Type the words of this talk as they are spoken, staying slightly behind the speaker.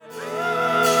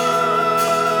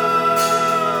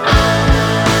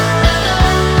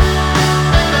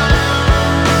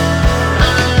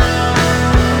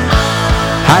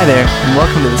Hi there, and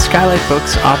welcome to the Skylight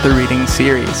Books Author Reading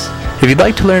Series. If you'd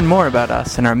like to learn more about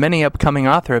us and our many upcoming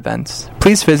author events,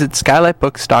 please visit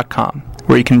skylightbooks.com,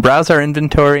 where you can browse our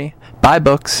inventory, buy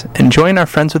books, and join our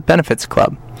Friends with Benefits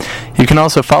Club. You can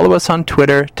also follow us on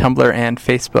Twitter, Tumblr, and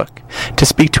Facebook. To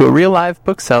speak to a real live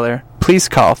bookseller, please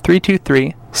call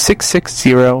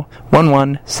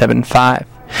 323-660-1175.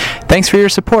 Thanks for your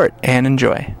support, and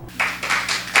enjoy.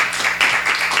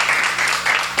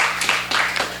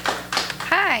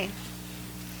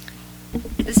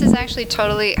 This is actually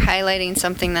totally highlighting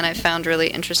something that I found really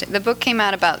interesting. The book came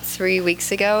out about 3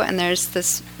 weeks ago, and there's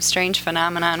this strange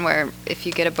phenomenon where if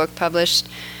you get a book published,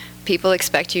 people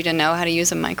expect you to know how to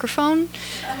use a microphone,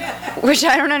 which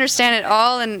I don't understand at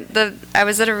all. And I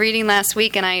was at a reading last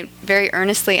week, and I very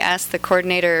earnestly asked the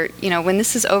coordinator, when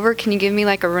this is over, can you give me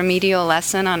like a remedial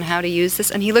lesson on how to use this?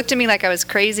 And he looked at me like I was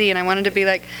crazy, and I wanted to be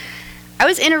like, I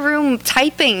was in a room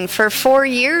typing for 4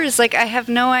 years. Like, I have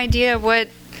no idea what...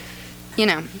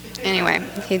 anyway,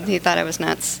 he thought I was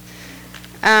nuts.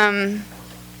 In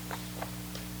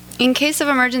Case of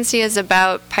Emergency is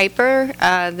about Piper,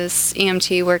 this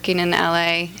EMT working in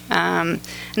LA. And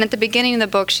at the beginning of the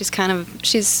book, she's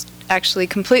actually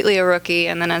completely a rookie,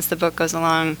 and then as the book goes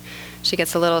along, she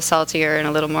gets a little saltier and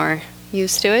a little more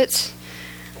used to it.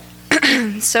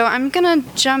 So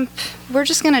we're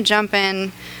just gonna jump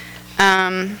in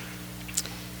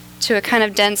to a kind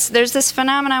of dense, there's this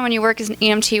phenomenon when you work as an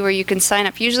EMT where you can sign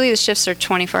up, usually the shifts are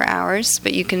 24 hours,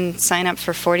 but you can sign up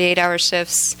for 48-hour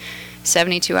shifts,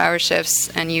 72-hour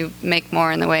shifts, and you make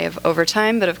more in the way of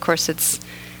overtime, but of course it's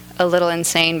a little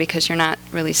insane because you're not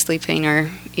really sleeping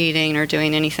or eating or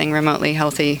doing anything remotely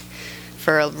healthy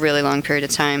for a really long period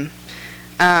of time.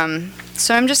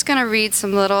 So I'm just going to read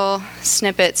some little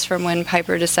snippets from when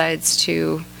Piper decides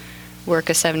to work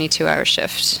a 72-hour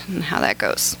shift and how that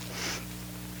goes.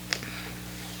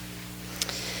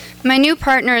 My new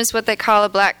partner is what they call a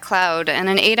black cloud, and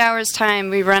in 8 hours'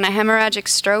 time we run a hemorrhagic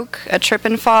stroke, a trip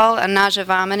and fall, a nausea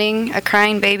vomiting, a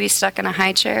crying baby stuck in a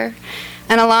high chair,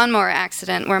 and a lawnmower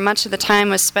accident where much of the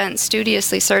time was spent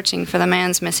studiously searching for the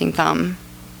man's missing thumb.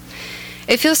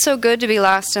 It feels so good to be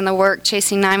lost in the work,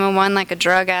 chasing 911 like a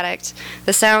drug addict,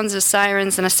 the sounds of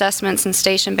sirens and assessments and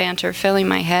station banter filling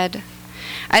my head.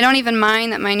 I don't even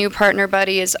mind that my new partner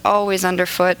buddy is always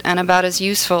underfoot and about as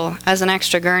useful as an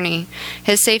extra gurney,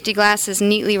 his safety glasses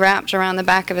neatly wrapped around the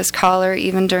back of his collar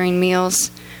even during meals,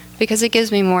 because it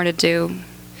gives me more to do.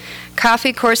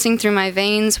 Coffee coursing through my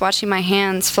veins, watching my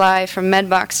hands fly from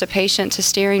medbox to patient to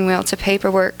steering wheel to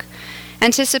paperwork,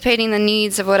 anticipating the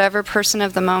needs of whatever person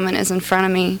of the moment is in front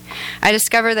of me. I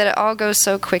discover that it all goes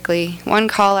so quickly, one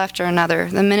call after another,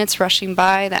 the minutes rushing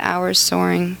by, the hours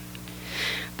soaring.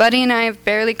 Buddy and I have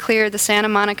barely cleared the Santa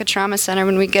Monica Trauma Center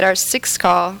when we get our sixth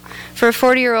call for a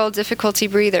 40-year-old difficulty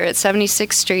breather at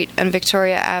 76th Street and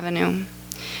Victoria Avenue.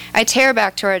 I tear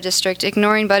back to our district,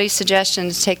 ignoring Buddy's suggestion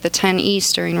to take the 10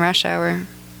 East during rush hour.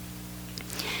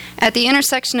 At the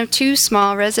intersection of two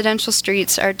small residential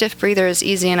streets, our diff breather is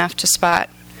easy enough to spot.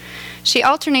 She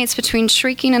alternates between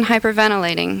shrieking and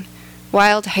hyperventilating,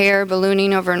 wild hair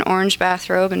ballooning over an orange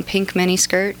bathrobe and pink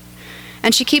miniskirt,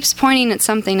 and she keeps pointing at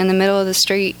something in the middle of the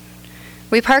street.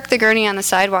 We park the gurney on the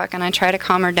sidewalk, and I try to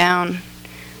calm her down.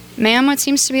 "Ma'am, what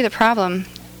seems to be the problem?"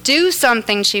 "Do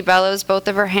something," she bellows, both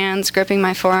of her hands gripping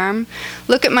my forearm.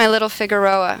 "Look at my little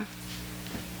Figueroa."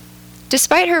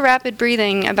 Despite her rapid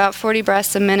breathing, about 40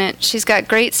 breaths a minute, she's got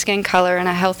great skin color and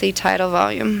a healthy tidal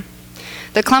volume.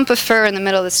 The clump of fur in the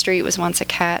middle of the street was once a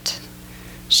cat.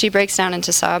 She breaks down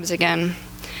into sobs again.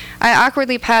 I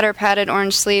awkwardly pat her padded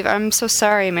orange sleeve. "I'm so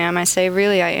sorry, ma'am," I say.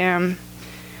 "Really, I am."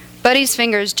 Buddy's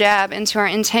fingers jab into our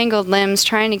entangled limbs,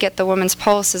 trying to get the woman's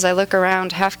pulse as I look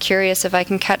around, half curious if I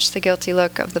can catch the guilty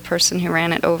look of the person who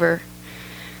ran it over.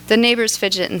 The neighbors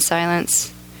fidget in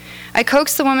silence. I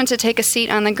coax the woman to take a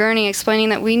seat on the gurney, explaining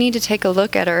that we need to take a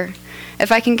look at her.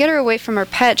 If I can get her away from her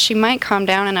pet, she might calm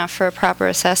down enough for a proper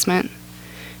assessment.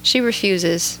 She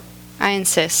refuses. I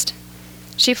insist.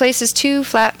 She places 2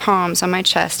 flat palms on my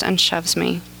chest and shoves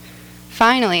me.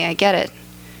 Finally, I get it.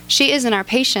 She isn't our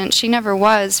patient. She never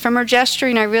was. From her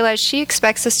gesturing, I realize she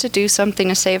expects us to do something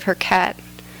to save her cat.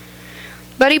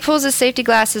 Buddy pulls his safety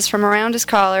glasses from around his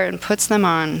collar and puts them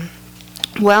on.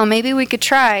 "Well, maybe we could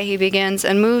try," he begins,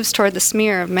 and moves toward the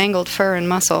smear of mangled fur and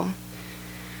muscle.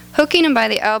 Hooking him by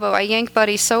the elbow, I yank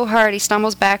Buddy so hard he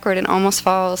stumbles backward and almost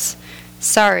falls.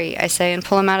 "Sorry," I say, and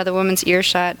pull him out of the woman's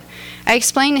earshot. I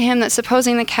explain to him that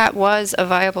supposing the cat was a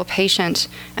viable patient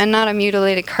and not a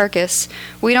mutilated carcass,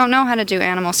 we don't know how to do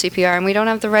animal CPR and we don't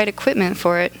have the right equipment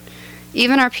for it.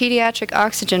 Even our pediatric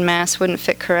oxygen mask wouldn't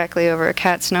fit correctly over a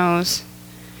cat's nose.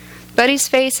 Buddy's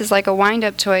face is like a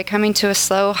wind-up toy coming to a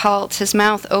slow halt. His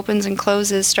mouth opens and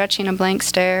closes, stretching a blank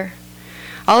stare.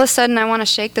 All of a sudden, I want to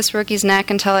shake this rookie's neck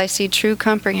until I see true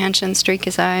comprehension streak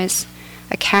his eyes.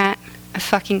 A cat. A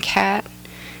fucking cat.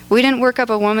 We didn't work up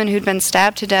a woman who'd been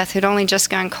stabbed to death, who'd only just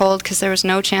gone cold because there was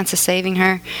no chance of saving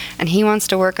her, and he wants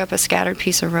to work up a scattered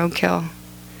piece of roadkill.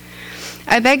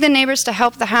 I beg the neighbors to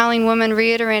help the howling woman,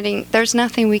 reiterating, there's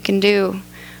nothing we can do.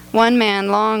 One man,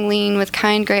 long, lean, with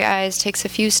kind gray eyes, takes a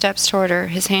few steps toward her,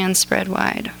 his hands spread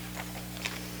wide.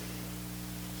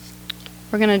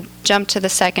 We're going to jump to the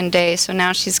second day, so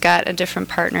now she's got a different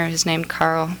partner who's named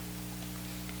Carl.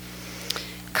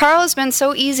 Carl has been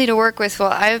so easy to work with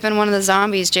while I have been one of the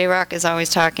zombies J-Rock is always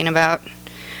talking about.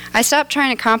 I stopped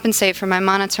trying to compensate for my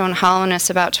monotone hollowness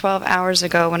about 12 hours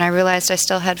ago when I realized I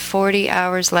still had 40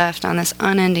 hours left on this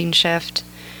unending shift.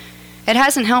 It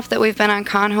hasn't helped that we've been on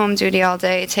con home duty all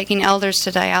day, taking elders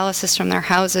to dialysis from their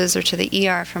houses or to the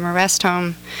ER from a rest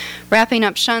home, wrapping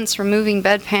up shunts, removing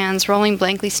bedpans, rolling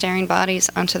blankly staring bodies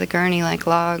onto the gurney like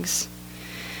logs.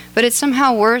 But it's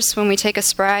somehow worse when we take a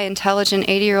spry, intelligent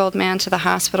 80-year-old man to the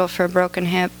hospital for a broken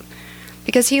hip,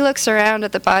 because he looks around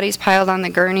at the bodies piled on the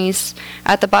gurneys,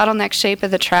 at the bottleneck shape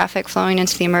of the traffic flowing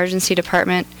into the emergency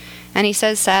department, and he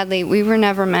says sadly, we were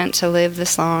never meant to live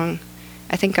this long.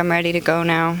 I think I'm ready to go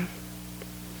now.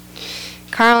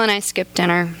 Carl and I skip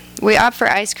dinner. We opt for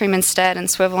ice cream instead and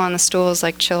swivel on the stools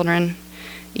like children.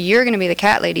 You're going to be the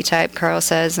cat lady type, Carl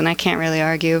says, and I can't really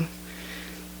argue.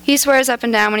 He swears up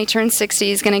and down when he turns 60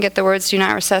 he's going to get the words "do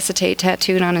not resuscitate"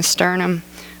 tattooed on his sternum,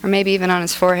 or maybe even on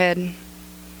his forehead.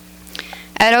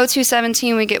 At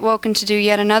 02:17, we get woken to do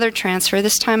yet another transfer,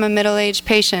 this time a middle-aged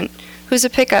patient, who's a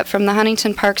pickup from the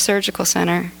Huntington Park Surgical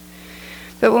Center.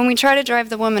 But when we try to drive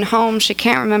the woman home, she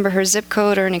can't remember her zip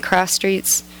code or any cross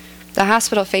streets. The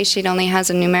hospital face sheet only has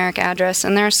a numeric address,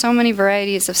 and there are so many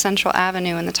varieties of Central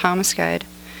Avenue in the Thomas Guide.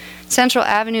 Central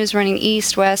Avenue is running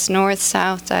east, west, north,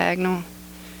 south, diagonal.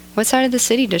 What side of the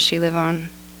city does she live on?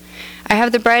 I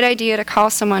have the bright idea to call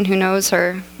someone who knows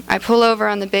her. I pull over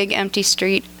on the big empty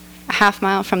street a half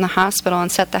mile from the hospital and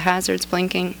set the hazards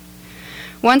blinking.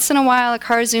 Once in a while, a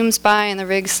car zooms by and the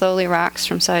rig slowly rocks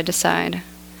from side to side.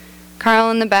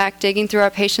 Carl in the back, digging through our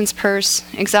patient's purse,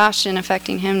 exhaustion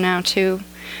affecting him now too,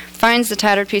 finds the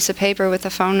tattered piece of paper with the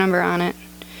phone number on it.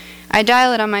 I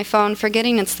dial it on my phone,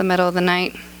 forgetting it's the middle of the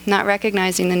night, not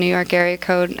recognizing the New York area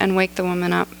code, and wake the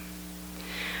woman up.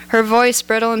 Her voice,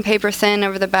 brittle and paper-thin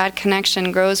over the bad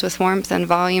connection, grows with warmth and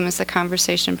volume as the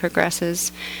conversation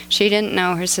progresses. She didn't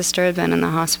know her sister had been in the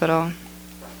hospital.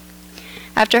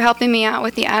 After helping me out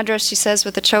with the address, she says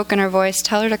with a choke in her voice,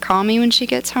 "Tell her to call me when she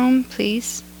gets home,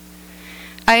 please."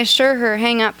 I assure her,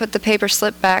 hang up, put the paper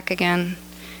slip back again.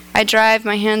 I drive,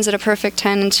 my hands at a perfect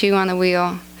 10 and 2 on the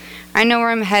wheel. I know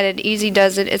where I'm headed. Easy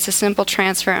does it. It's a simple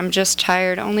transfer. I'm just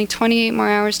tired. Only 28 more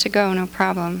hours to go, no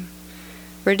problem.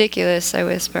 Ridiculous, I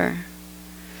whisper.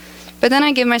 But then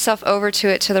I give myself over to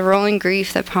it, to the rolling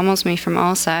grief that pummels me from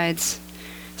all sides.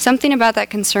 Something about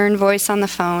that concerned voice on the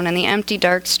phone and the empty,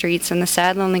 dark streets and the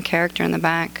sad, lonely character in the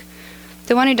back.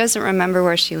 The one who doesn't remember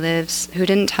where she lives, who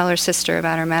didn't tell her sister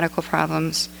about her medical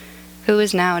problems, who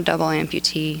is now a double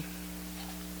amputee.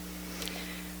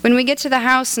 When we get to the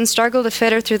house and struggle to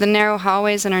fit her through the narrow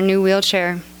hallways in our new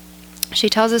wheelchair, she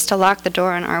tells us to lock the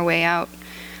door on our way out.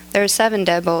 There are 7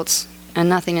 deadbolts, and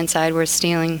nothing inside worth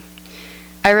stealing.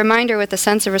 I remind her with a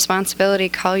sense of responsibility,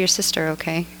 call your sister,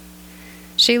 okay?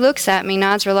 She looks at me,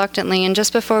 nods reluctantly, and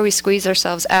just before we squeeze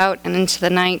ourselves out and into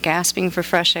the night, gasping for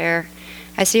fresh air,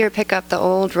 I see her pick up the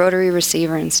old rotary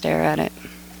receiver and stare at it.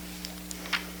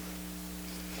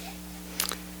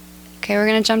 Okay, we're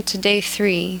going to jump to day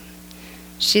 3.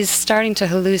 She's starting to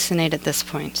hallucinate at this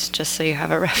point, just so you have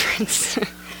a reference.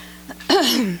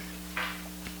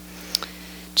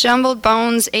 Jumbled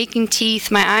bones, aching teeth,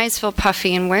 my eyes feel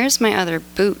puffy, and where's my other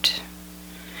boot?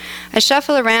 I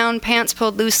shuffle around, pants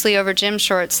pulled loosely over gym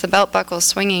shorts, the belt buckle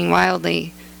swinging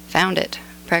wildly. Found it,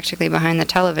 practically behind the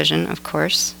television, of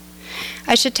course.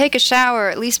 I should take a shower, or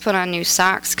at least put on new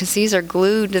socks, because these are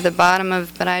glued to the bottom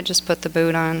of, but I just put the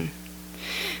boot on.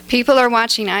 People are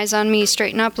watching, eyes on me,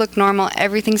 straighten up, look normal,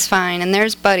 everything's fine, and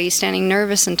there's Buddy, standing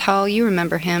nervous and tall, you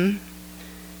remember him.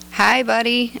 Hi,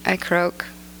 Buddy, I croak.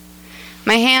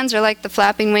 My hands are like the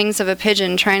flapping wings of a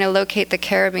pigeon trying to locate the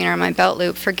carabiner on my belt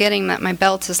loop, forgetting that my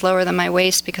belt is lower than my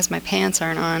waist because my pants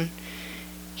aren't on.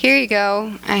 Here you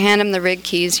go. I hand him the rig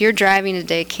keys. You're driving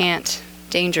today, can't.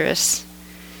 Dangerous.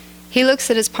 He looks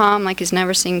at his palm like he's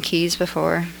never seen keys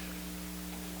before.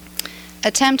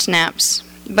 Attempt naps.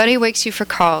 Buddy wakes you for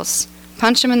calls.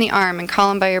 Punch him in the arm and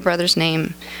call him by your brother's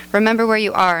name. Remember where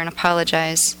you are and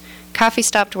apologize. Coffee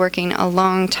stopped working a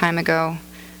long time ago.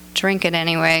 drink it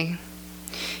anyway.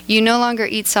 You no longer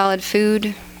eat solid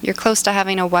food. You're close to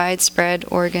having a widespread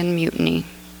organ mutiny.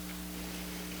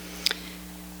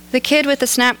 The kid with the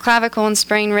snapped clavicle and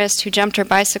sprained wrist who jumped her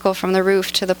bicycle from the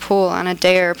roof to the pool on a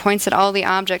dare points at all the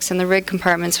objects in the rig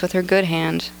compartments with her good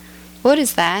hand. What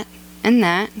is that? And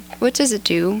that? What does it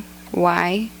do?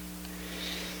 Why?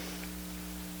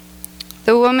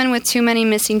 The woman with too many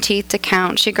missing teeth to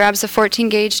count, she grabs a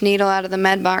 14-gauge needle out of the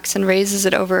med box and raises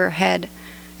it over her head,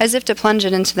 as if to plunge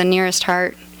it into the nearest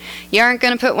heart. You aren't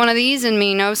going to put one of these in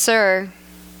me, no sir.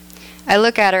 I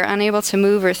look at her, unable to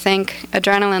move or think,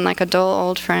 adrenaline like a dull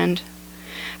old friend.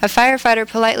 A firefighter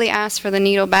politely asks for the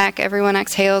needle back. Everyone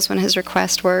exhales when his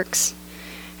request works.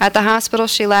 At the hospital,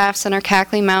 she laughs, and her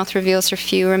cackling mouth reveals her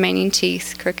few remaining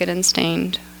teeth, crooked and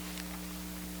stained.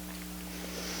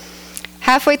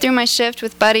 Halfway through my shift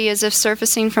with Buddy, as if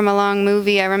surfacing from a long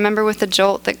movie, I remember with a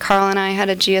jolt that Carl and I had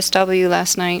a GSW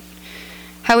last night.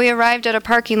 How we arrived at a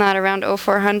parking lot around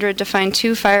 0400 to find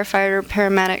two firefighter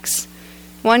paramedics,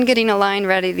 one getting a line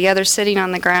ready, the other sitting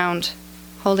on the ground,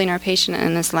 holding our patient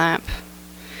in his lap.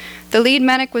 The lead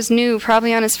medic was new,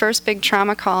 probably on his first big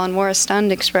trauma call, and wore a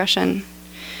stunned expression.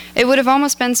 It would have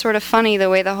almost been sort of funny the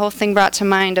way the whole thing brought to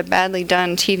mind a badly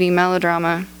done TV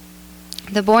melodrama.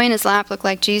 The boy in his lap looked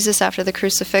like Jesus after the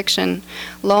crucifixion,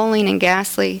 lolling and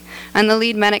ghastly, and the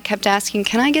lead medic kept asking,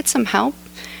 "Can I get some help?"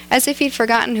 As if he'd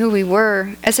forgotten who we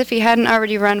were, as if he hadn't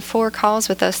already run 4 calls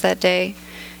with us that day,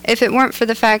 if it weren't for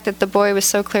the fact that the boy was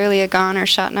so clearly a goner,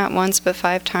 shot not once but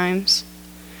 5 times.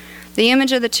 The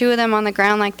image of the two of them on the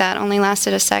ground like that only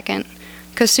lasted a second,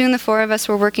 because soon the 4 of us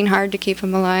were working hard to keep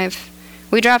him alive.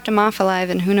 We dropped him off alive,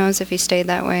 and who knows if he stayed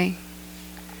that way.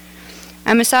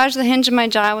 I massaged the hinge of my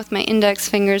jaw with my index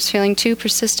fingers, feeling 2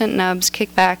 persistent nubs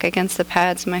kick back against the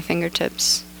pads of my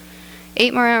fingertips.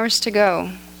 8 more hours to go.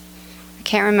 I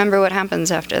can't remember what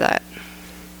happens after that.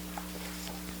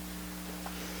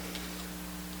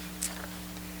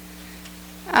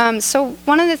 So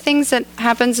one of the things that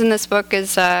happens in this book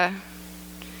is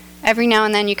every now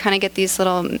and then you kind of get these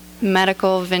little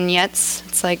medical vignettes.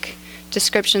 It's like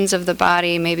descriptions of the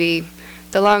body, maybe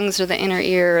the lungs or the inner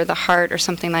ear or the heart or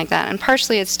something like that. And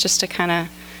partially it's just to kind of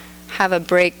have a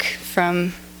break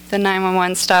from the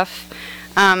 911 stuff.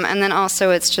 And then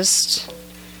also it's just,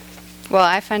 well,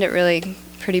 I find it really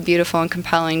pretty beautiful and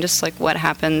compelling, just like what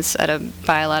happens at a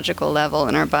biological level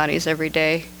in our bodies every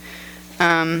day.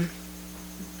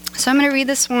 So I'm going to read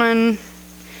this one.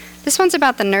 This one's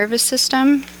about the nervous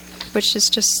system, which is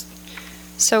just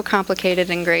so complicated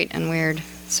and great and weird.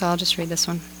 So I'll just read this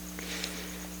one.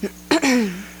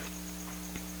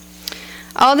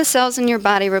 All the cells in your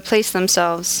body replace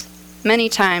themselves many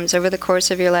times over the course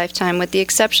of your lifetime, with the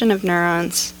exception of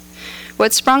neurons.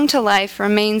 What sprung to life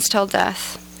remains till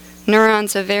death.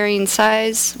 Neurons of varying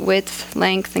size, width,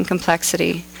 length, and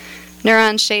complexity.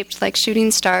 Neurons shaped like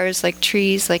shooting stars, like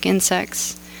trees, like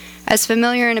insects. As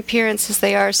familiar in appearance as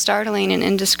they are startling and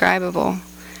indescribable,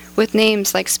 with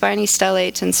names like spiny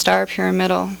stellate and star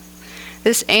pyramidal.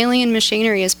 This alien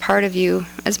machinery is part of you,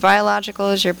 as biological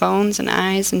as your bones and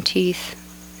eyes and teeth.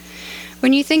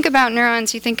 When you think about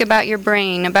neurons, you think about your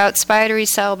brain, about spidery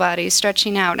cell bodies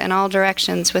stretching out in all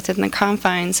directions within the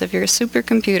confines of your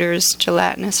supercomputer's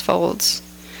gelatinous folds.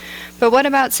 But what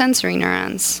about sensory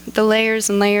neurons, the layers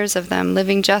and layers of them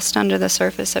living just under the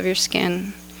surface of your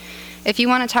skin? If you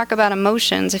want to talk about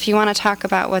emotions, if you want to talk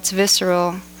about what's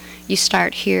visceral, you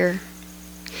start here.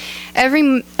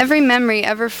 Every memory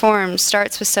ever formed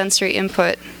starts with sensory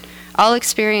input. All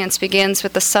experience begins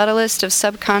with the subtlest of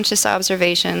subconscious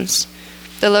observations,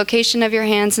 the location of your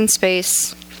hands in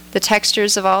space, the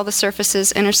textures of all the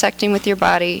surfaces intersecting with your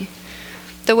body,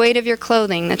 the weight of your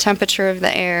clothing, the temperature of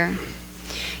the air.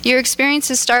 Your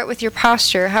experiences start with your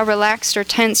posture, how relaxed or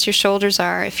tense your shoulders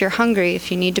are, if you're hungry,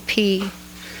 if you need to pee.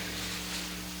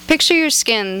 Picture your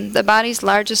skin, the body's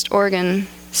largest organ,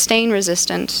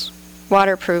 stain-resistant,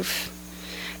 waterproof.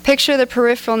 Picture the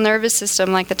peripheral nervous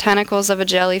system like the tentacles of a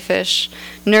jellyfish,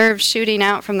 nerves shooting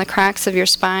out from the cracks of your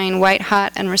spine,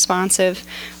 white-hot and responsive,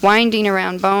 winding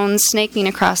around bones, snaking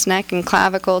across neck and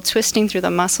clavicle, twisting through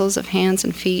the muscles of hands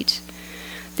and feet.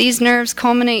 These nerves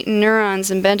culminate in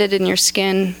neurons embedded in your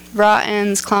skin, raw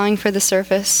ends clawing for the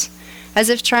surface, as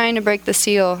if trying to break the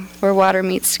seal where water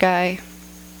meets sky.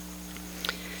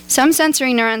 Some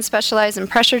sensory neurons specialize in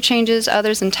pressure changes,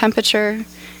 others in temperature,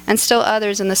 and still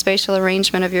others in the spatial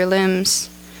arrangement of your limbs.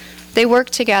 They work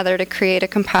together to create a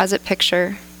composite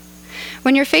picture.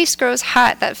 When your face grows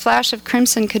hot, that flash of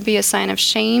crimson could be a sign of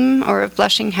shame or of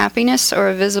blushing happiness or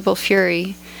of visible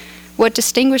fury. What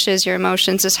distinguishes your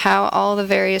emotions is how all the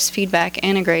various feedback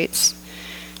integrates.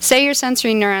 Say your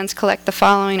sensory neurons collect the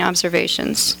following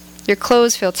observations. Your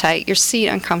clothes feel tight, your seat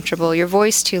uncomfortable, your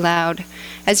voice too loud.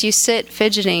 As you sit,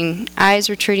 fidgeting, eyes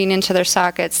retreating into their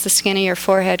sockets, the skin of your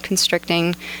forehead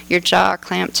constricting, your jaw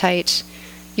clamped tight.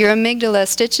 Your amygdala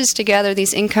stitches together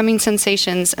these incoming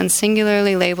sensations and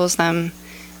singularly labels them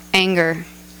anger.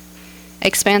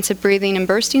 Expansive breathing and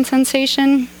bursting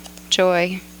sensation,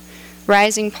 joy.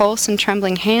 Rising pulse and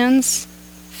trembling hands,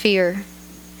 fear.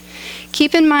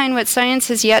 Keep in mind what science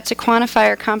has yet to quantify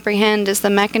or comprehend is the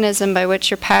mechanism by which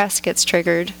your past gets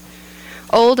triggered.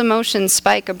 Old emotions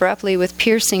spike abruptly with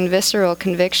piercing, visceral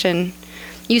conviction.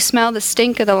 You smell the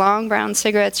stink of the long brown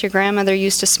cigarettes your grandmother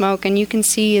used to smoke, and you can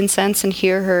see and sense and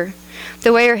hear her.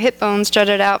 The way her hip bones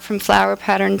jutted out from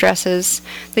flower-patterned dresses,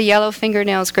 the yellow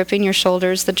fingernails gripping your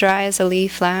shoulders, the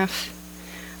dry-as-a-leaf laugh.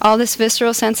 All this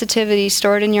visceral sensitivity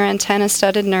stored in your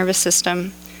antenna-studded nervous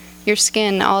system. Your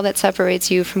skin, all that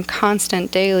separates you from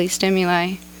constant daily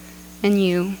stimuli. And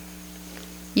you.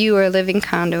 You are a living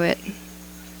conduit.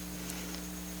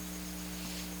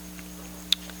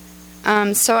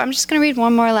 So I'm just going to read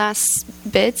one more last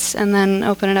bit and then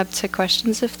open it up to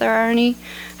questions if there are any.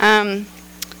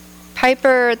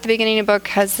 Piper, at the beginning of the book,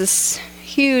 has this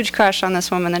huge crush on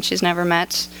this woman that she's never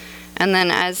met. And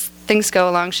then as things go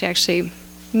along, she actually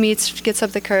gets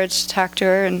up the courage to talk to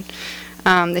her, and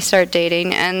they start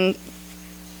dating. And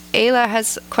Ayla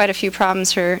has quite a few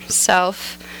problems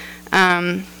herself,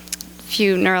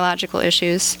 few neurological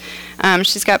issues.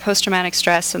 She's got post-traumatic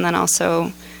stress and then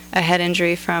also a head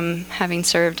injury from having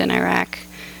served in Iraq.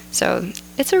 So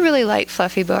it's a really light,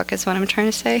 fluffy book is what I'm trying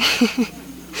to say.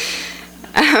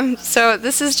 So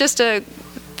this is just a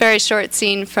very short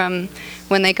scene from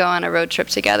when they go on a road trip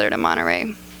together to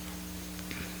Monterey.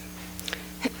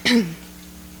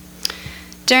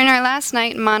 During our last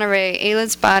night in Monterey,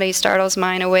 Ayla's body startles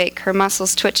mine awake, her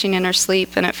muscles twitching in her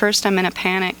sleep, and at first I'm in a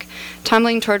panic,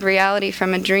 tumbling toward reality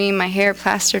from a dream, my hair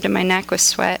plastered to my neck with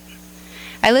sweat.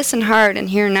 I listen hard and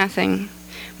hear nothing.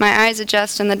 My eyes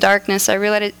adjust in the darkness. I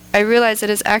realize it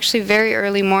is actually very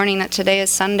early morning, that today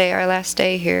is Sunday, our last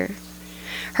day here.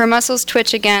 Her muscles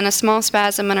twitch again, a small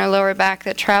spasm in her lower back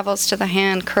that travels to the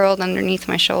hand curled underneath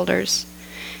my shoulders.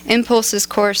 Impulses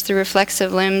course through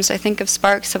reflexive limbs. I think of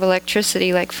sparks of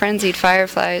electricity like frenzied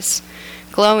fireflies,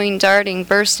 glowing, darting,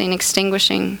 bursting,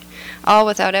 extinguishing, all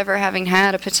without ever having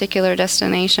had a particular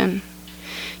destination.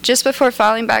 Just before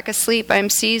falling back asleep, I am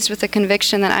seized with the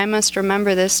conviction that I must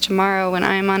remember this tomorrow when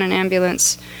I am on an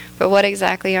ambulance, but what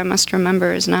exactly I must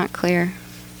remember is not clear.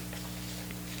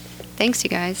 Thanks,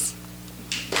 you guys.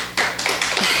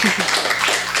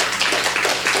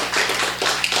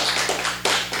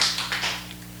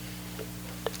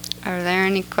 Are there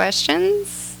any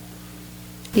questions?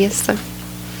 Yes, sir.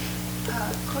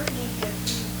 Courtney, have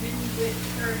you been with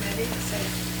paramedics?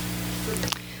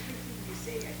 You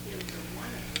say I feel you're one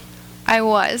of them. I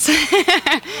was.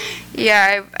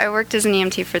 Yeah, I worked as an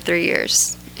EMT for 3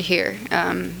 years here.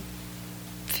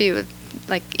 Few,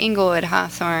 like Inglewood,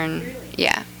 Hawthorne. Really?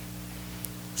 Yeah.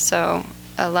 So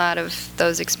a lot of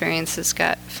those experiences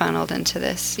got funneled into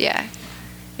this. Yeah.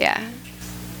 Yeah.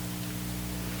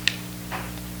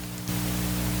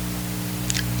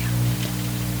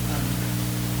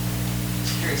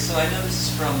 So I know this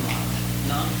is from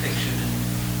nonfiction, and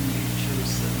you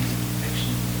chose the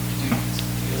fiction. Do you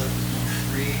feel like it's more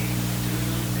free to do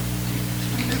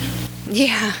nonfiction?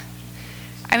 Yeah.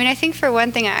 I mean, I think for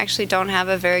one thing, I actually don't have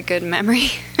a very good memory.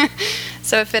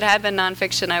 So if it had been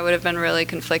nonfiction, I would have been really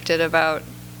conflicted about,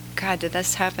 God, did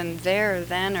this happen there or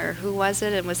then, or who was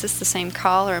it, and was this the same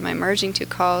call, or am I merging two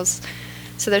calls?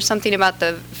 So there's something about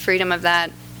the freedom of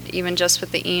that, even just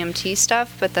with the EMT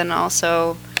stuff, but then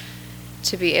also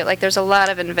to be, like, there's a lot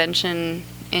of invention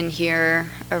in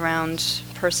here around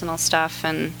personal stuff,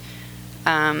 and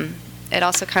it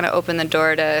also kind of opened the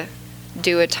door to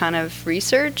do a ton of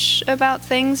research about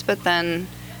things, but then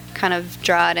kind of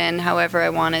draw it in however I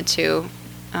wanted to,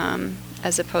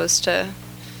 as opposed to,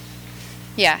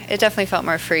 yeah, it definitely felt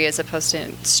more free as opposed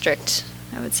to strict,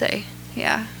 I would say.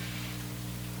 Yeah.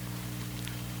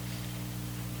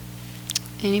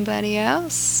 Anybody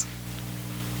else?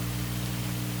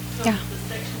 So Yeah. the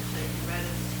sections that you read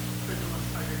is, for the most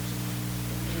part, are just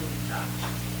really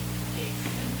fast-paced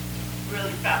and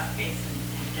really fast-paced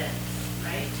and dense,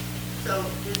 right? So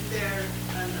is there,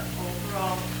 on the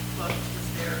overall book, is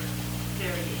there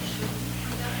variation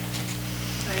in that?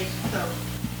 Right, so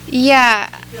Yeah.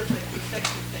 it feels like the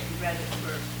sections that you read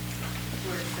were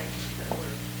sections that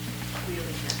were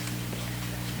really dense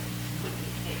and quickly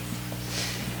paced.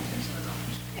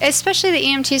 Especially the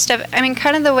EMT stuff. I mean,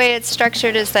 kind of the way it's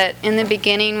structured is that in the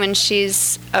beginning, when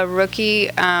she's a rookie,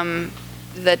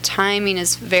 the timing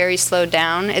is very slowed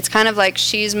down. It's kind of like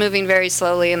she's moving very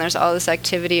slowly and there's all this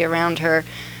activity around her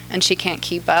and she can't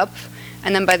keep up.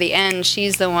 And then by the end,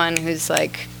 she's the one who's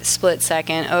like split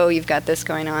second, oh, you've got this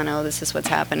going on, oh, this is what's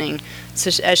happening. So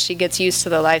as she gets used to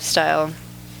the lifestyle,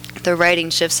 the writing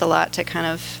shifts a lot to kind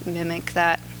of mimic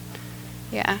that.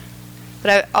 Yeah.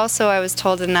 But I was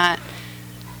told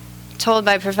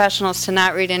by professionals to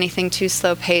not read anything too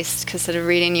slow paced, because at a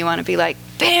reading you want to be like,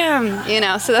 bam,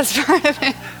 so that's part of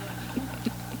it.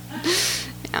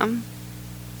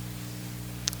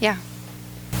 Yeah.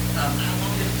 How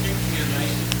long did it take for you to write?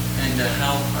 And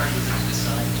how hard was it to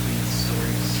decide between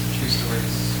true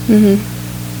stories?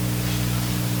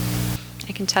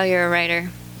 I can tell you're a writer.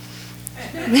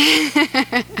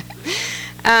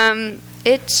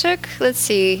 It took,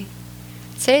 say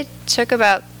it took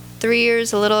about 3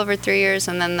 years, a little over 3 years,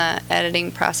 and then the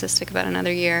editing process took about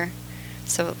another year.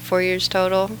 So 4 years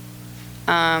total.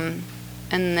 And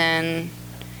then,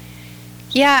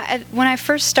 when I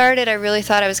first started, I really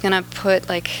thought I was going to put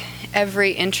like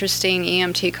every interesting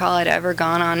EMT call I'd ever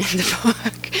gone on in the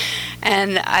book.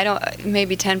 And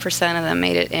maybe 10% of them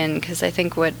made it in, because I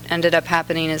think what ended up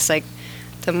happening is like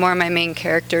the more my main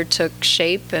character took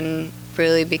shape and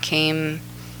really became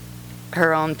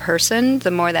her own person, the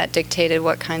more that dictated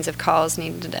what kinds of calls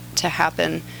needed to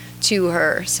happen to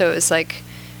her. So it was like,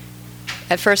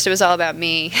 at first it was all about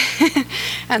me,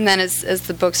 and then as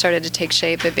the book started to take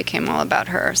shape, it became all about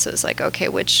her. So it was like, okay,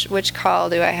 which call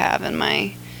do I have in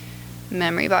my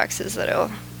memory boxes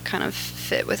that'll kind of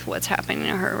fit with what's happening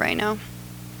to her right now?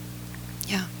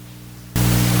 Yeah.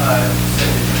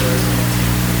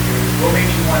 What made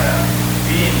you want to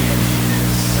be an EMT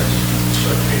in such a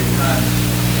short period of time?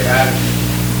 Get out of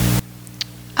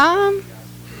it?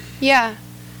 Yeah.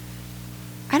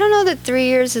 I don't know that 3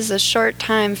 years is a short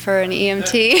time for an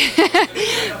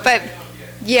EMT, but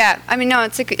yeah, I mean, no,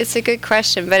 it's a good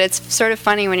question, but it's sort of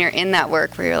funny when you're in that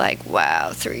work where you're like,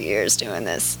 wow, 3 years doing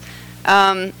this.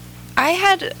 I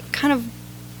had kind of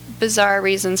bizarre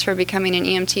reasons for becoming an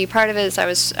EMT. Part of it is I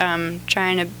was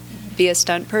trying to be a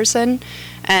stunt person,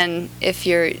 and if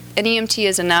you're an EMT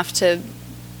is enough to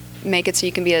make it so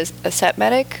you can be a set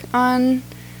medic on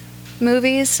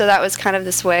movies. So that was kind of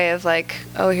this way of like,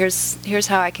 oh, here's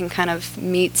how I can kind of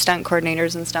meet stunt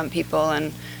coordinators and stunt people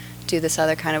and do this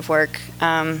other kind of work,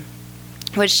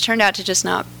 which turned out to just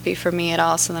not be for me at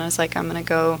all. So then I was like, I'm going to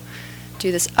go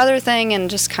do this other thing and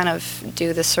just kind of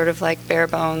do this sort of like bare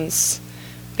bones,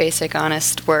 basic,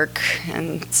 honest work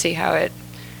and see how it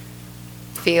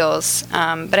feels.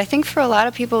 But I think for a lot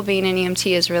of people, being an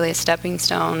EMT is really a stepping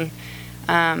stone.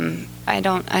 I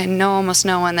know almost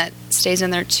no one that stays in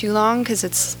there too long,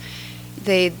 because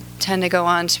they tend to go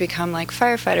on to become like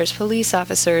firefighters, police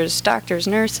officers, doctors,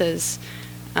 nurses.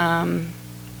 There's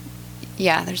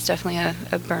definitely a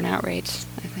burnout rate,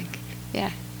 I think.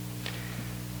 Yeah.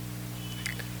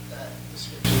 That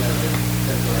description of it,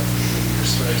 your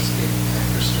stories to get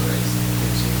your stories,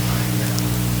 gives you find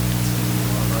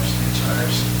more emotionally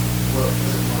charged. Was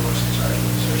it more emotionally charged?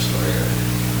 Was your story, or did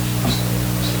it become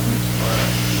emotionally or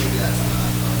maybe that's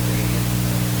not thing?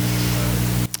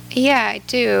 Yeah, I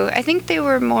do. I think they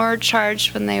were more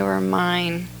charged when they were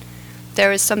mine.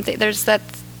 There's that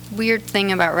weird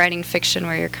thing about writing fiction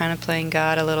where you're kind of playing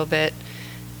God a little bit,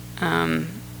 and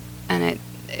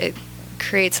it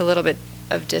creates a little bit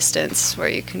of distance where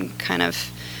you can kind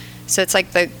of, so it's like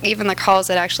even the calls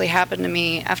that actually happened to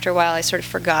me, after a while I sort of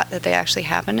forgot that they actually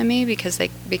happened to me because they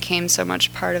became so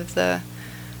much part of the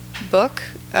book.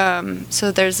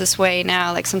 So there's this way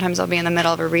now, like sometimes I'll be in the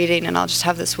middle of a reading and I'll just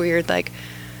have this weird like,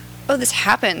 oh, this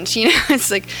happened,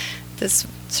 it's like this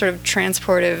sort of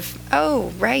transportive,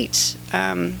 oh, right,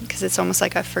 because it's almost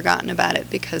like I've forgotten about it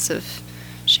because of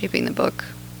shaping the book.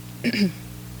 Yeah.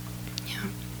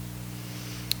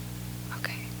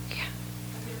 Okay,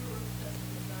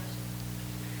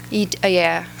 yeah.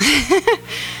 Yeah.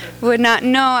 Would not,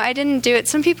 no, I didn't do it.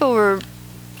 Some people were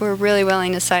really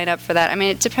willing to sign up for that. I mean,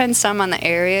 it depends some on the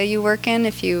area you work in.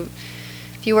 If you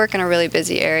work in a really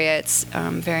busy area, it's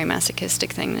a very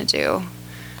masochistic thing to do.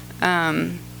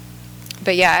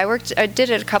 But yeah, I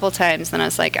did it a couple times, then I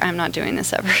was like, I'm not doing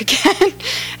this ever again.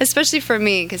 Especially for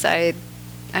me, because I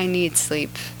need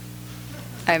sleep.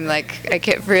 I'm like, I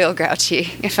get real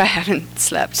grouchy if I haven't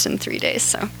slept in 3 days,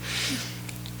 so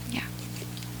yeah.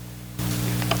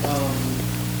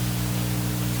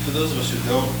 For those of us who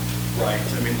don't write,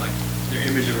 I mean, like, your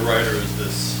image of a writer is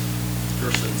this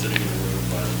person sitting in a room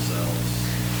by themselves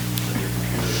at their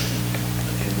computer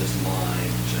and in this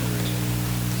mind generating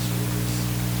stories.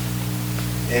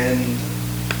 And,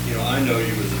 I know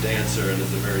you as a dancer and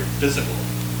as a very physical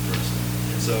person.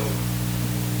 And so,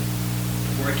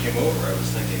 before I came over, I was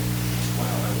thinking, wow,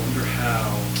 I wonder how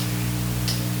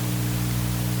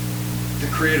the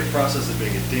creative process of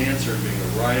being a dancer and being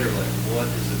a writer, like what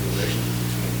is the relationship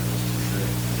between those two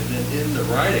things? And then in the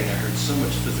writing, I heard so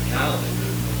much physicality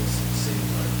that it almost seemed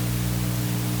like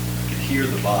I could hear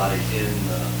the body in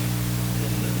the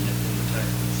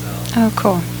text itself. Oh,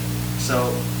 cool.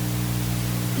 So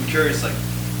I'm curious, like,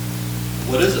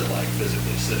 what is it like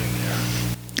physically sitting there?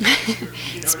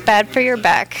 It's bad for your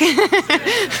back. When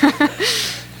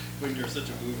you're such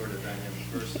a mover and a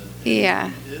dynamic person.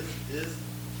 Yeah.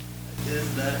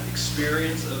 Is that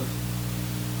experience of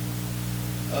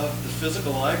the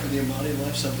physical life or the embodied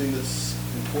life something that's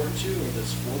important to you or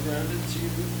that's foregrounded to you?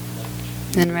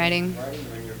 Like, In writing? Writing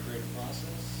or in your creative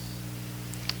process?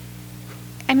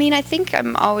 I mean, I think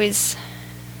I'm always...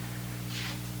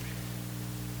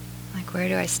 Like, where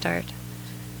do I start?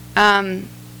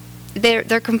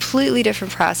 They're completely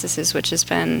different processes, which has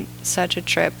been such a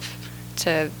trip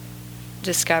to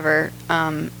discover.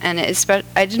 And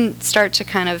I didn't start to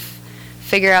kind of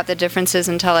figure out the differences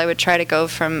until I would try to go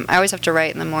from... I always have to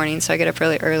write in the morning, so I get up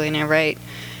really early and I write.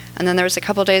 And then there was a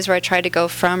couple days where I tried to go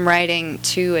from writing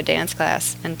to a dance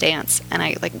class and dance, and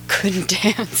I like couldn't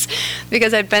dance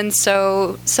because I'd been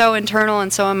so internal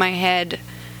and so in my head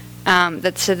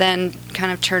that to then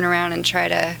kind of turn around and try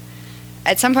to...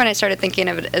 At some point I started thinking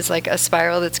of it as like a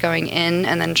spiral that's going in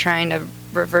and then trying to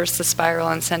reverse the spiral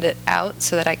and send it out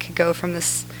so that I could go from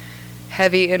this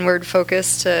heavy inward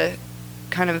focus to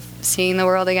kind of seeing the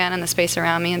world again and the space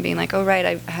around me and being like, oh, right,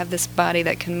 I have this body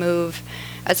that can move,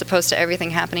 as opposed to everything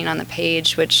happening on the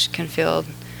page, which can feel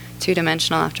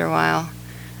two-dimensional after a while.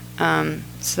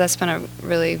 So that's been a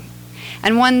really...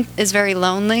 And one is very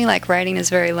lonely, like writing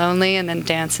is very lonely, and then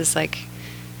dance is like...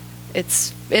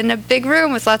 It's in a big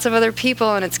room with lots of other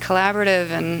people, and it's collaborative,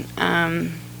 and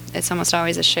it's almost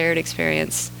always a shared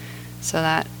experience. So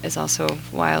that is also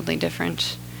wildly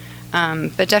different.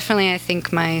 But definitely I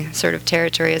think my sort of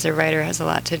territory as a writer has a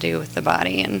lot to do with the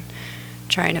body and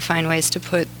trying to find ways to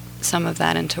put some of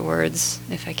that into words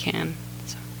if I can.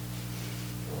 So,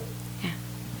 yeah.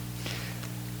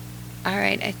 All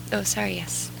right. Oh, sorry,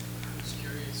 yes. I was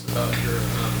curious about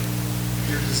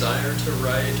your desire to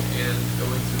write and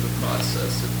going through the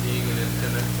process of being in an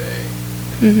M.F.A.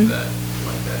 and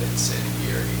that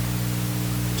incendiary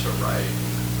to write and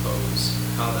compose,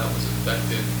 how that was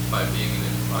affected by being in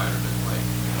an environment like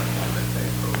an M.F.A.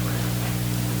 program.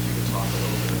 If you could talk a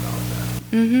little bit about that.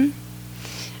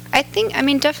 Mm-hmm. I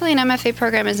mean, definitely an M.F.A.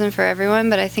 program isn't for everyone,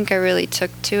 but I think I really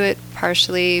took to it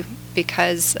partially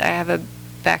because I have a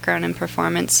background in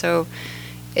performance, so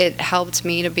it helped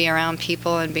me to be around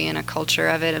people and be in a culture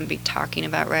of it and be talking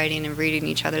about writing and reading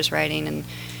each other's writing. And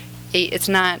it's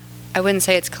not, I wouldn't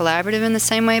say it's collaborative in the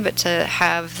same way, but to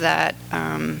have that,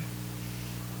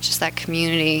 just that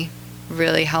community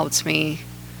really helped me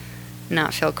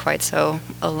not feel quite so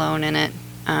alone in it,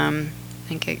 and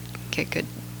get good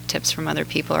tips from other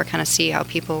people or kind of see how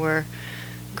people were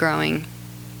growing.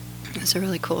 It's a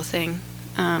really cool thing.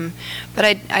 But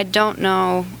I don't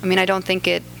know, I mean, I don't think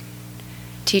it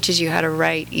teaches you how to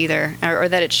write either, or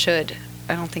that it should.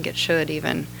 I don't think it should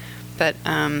even, but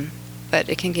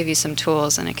it can give you some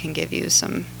tools and it can give you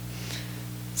some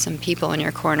people in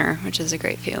your corner, which is a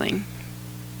great feeling.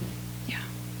 Yeah.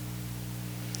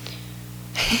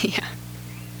 Yeah.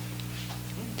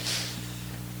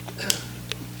 Here's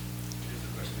a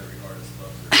question every artist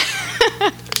loves.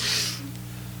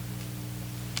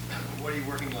 What are you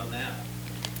working on now?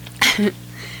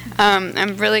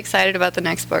 I'm really excited about the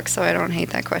next book, so I don't hate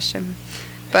that question.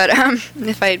 But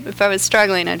if I was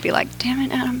struggling, I'd be like, damn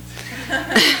it, Adam.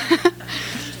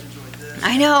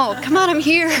 I know. Come on, I'm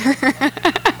here.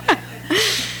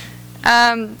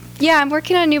 Yeah, I'm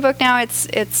working on a new book now.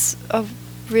 It's a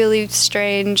really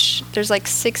strange... There's like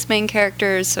 6 main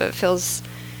characters, so it feels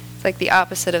like the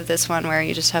opposite of this one where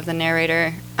you just have the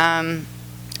narrator.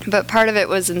 But part of it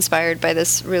was inspired by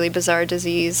this really bizarre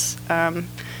disease.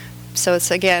 So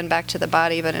it's, again, back to the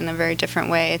body, but in a very different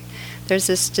way. There's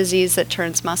this disease that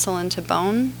turns muscle into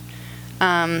bone.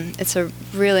 It's a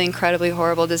really incredibly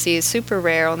horrible disease, super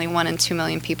rare. Only 1 in 2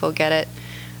 million people get it.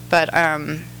 But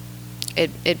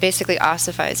it basically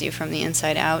ossifies you from the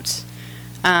inside out.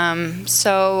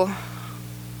 So,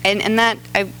 and that,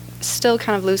 I still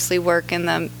kind of loosely work in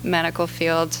the medical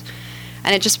field.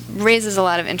 And it just raises a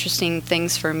lot of interesting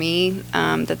things for me,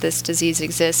 that this disease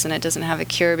exists and it doesn't have a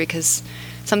cure, because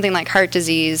something like heart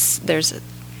disease,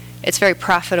 it's very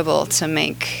profitable to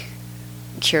make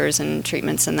cures and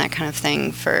treatments and that kind of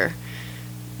thing for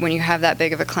when you have that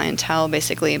big of a clientele,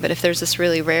 basically. But if there's this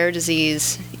really rare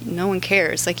disease, no one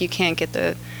cares. Like, you can't get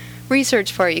the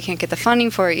research for it, you can't get the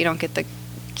funding for it, you don't get the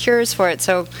cures for it.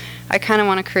 So I kind of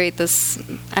want to create this.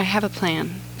 I have a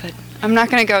plan, but I'm not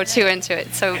going to go too into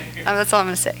it. So that's all I'm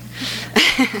going to say.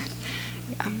 Yeah.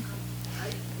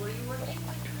 Were you working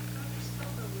like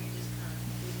stuff, or were you just kind of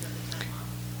doing the time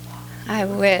off? I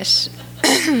wish.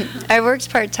 I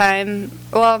worked part-time.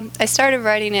 Well, I started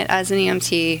writing it as an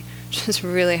EMT, which was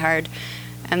really hard,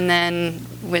 and then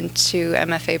went to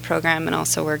M.F.A. program and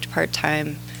also worked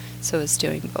part-time, so I was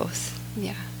doing both.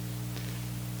 Yeah.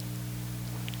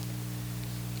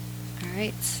 All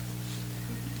right.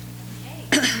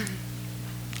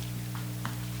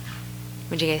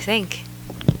 What do you guys think?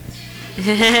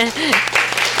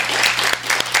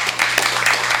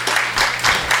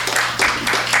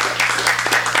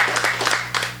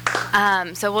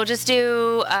 So we'll just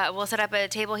we'll set up a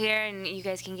table here and you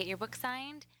guys can get your book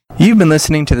signed. You've been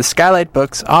listening to the Skylight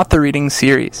Books Author Reading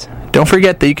Series. Don't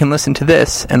forget that you can listen to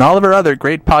this and all of our other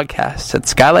great podcasts at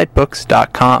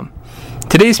skylightbooks.com.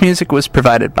 Today's music was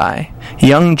provided by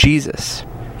Young Jesus.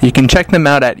 You can check them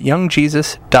out at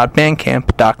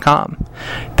youngjesus.bandcamp.com.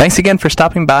 Thanks again for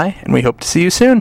stopping by, and we hope to see you soon.